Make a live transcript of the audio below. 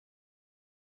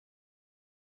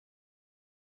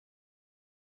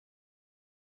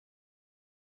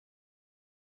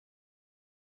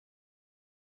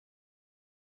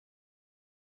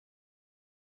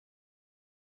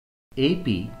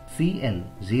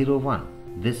APCL01.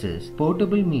 This is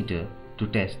portable meter to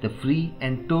test the free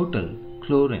and total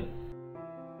chlorine.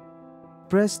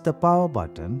 Press the power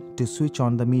button to switch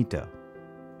on the meter.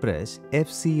 Press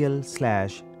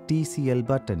FCL/TCL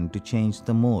button to change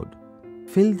the mode.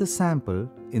 Fill the sample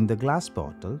in the glass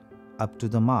bottle up to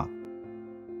the mark.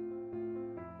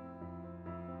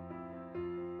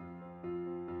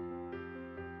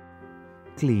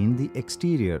 Clean the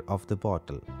exterior of the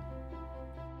bottle.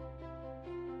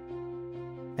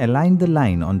 Align the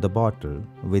line on the bottle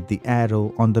with the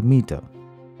arrow on the meter.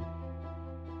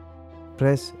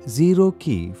 Press 0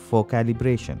 key for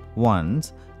calibration.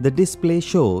 Once the display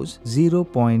shows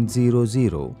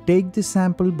 0.00, take the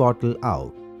sample bottle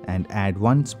out and add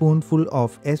 1 spoonful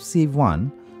of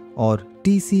FC1 or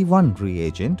TC1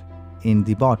 reagent in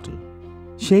the bottle.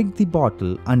 Shake the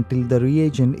bottle until the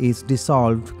reagent is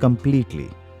dissolved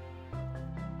completely.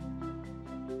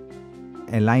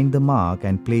 Align the mark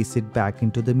and place it back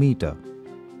into the meter.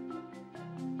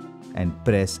 And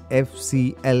press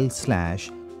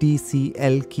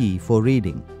FCL/TCL key for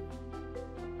reading.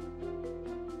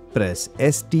 Press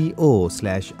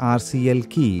STO/RCL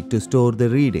key to store the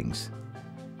readings.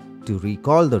 To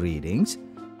recall the readings,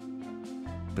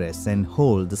 press and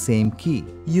hold the same key.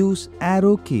 Use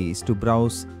arrow keys to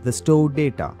browse the stored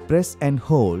data. Press and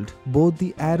hold both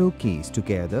the arrow keys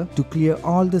together to clear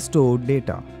all the stored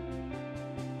data.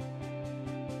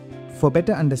 For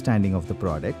better understanding of the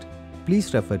product,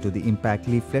 please refer to the impact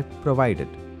leaflet provided.